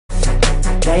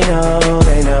They know,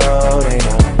 they know, they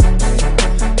know.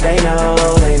 They know,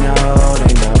 they know,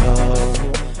 they know.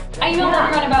 I emailed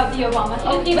everyone about the Obama.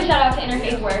 So just gave a shout out to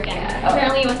Interfaith Work, and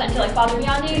apparently it was sent to like Father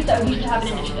Biondi, so he should have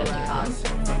an initiative to come.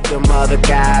 Them other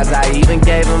guys, I even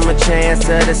gave them a chance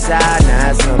to decide. Now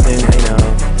it's something they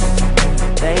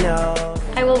know. They know.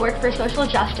 I will work for social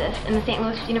justice in the St.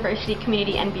 Louis University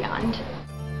community and beyond.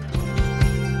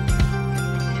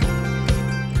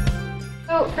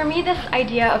 So for me, this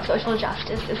idea of social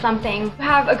justice is something you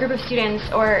have a group of students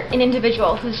or an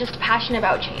individual who's just passionate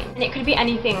about change. And it could be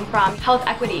anything from health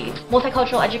equity,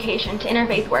 multicultural education, to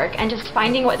interfaith work, and just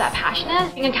finding what that passion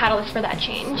is, being a catalyst for that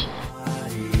change.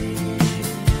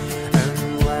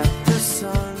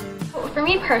 For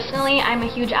me personally, I'm a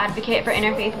huge advocate for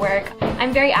interfaith work.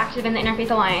 I'm very active in the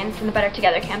Interfaith Alliance and the Better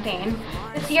Together campaign.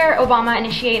 This year, Obama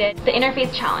initiated the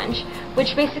Interfaith Challenge,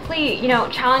 which basically,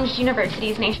 challenged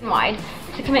universities nationwide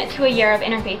to commit to a year of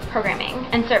interfaith programming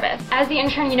and service. As the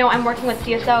intern, I'm working with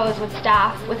CSOs, with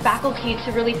staff, with faculty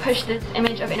to really push this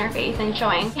image of interfaith and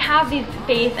showing we have these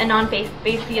faith and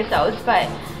non-faith-based CSOs, but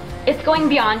it's going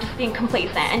beyond just being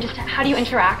complacent and just how do you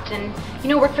interact and,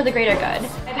 work for the greater good.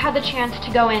 I've had the chance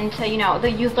to go into,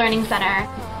 the Youth Learning Center,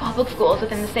 public schools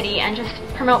within the city, and just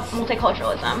promote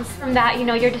multiculturalism. From that,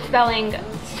 you're dispelling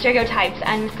stereotypes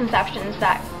and misconceptions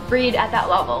that breed at that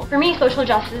level. For me, social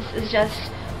justice is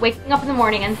just waking up in the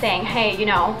morning and saying, hey,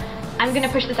 I'm gonna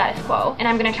push the status quo and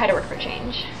I'm gonna try to work for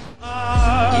change.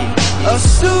 A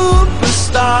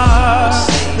superstar,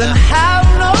 then have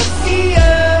no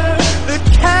fear. The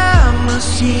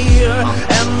camera's here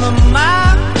and the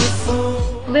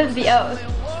microphone. Live the oath.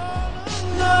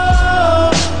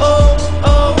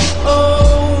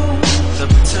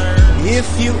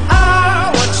 If you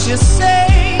are what you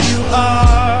say you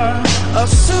are, a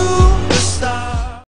superstar.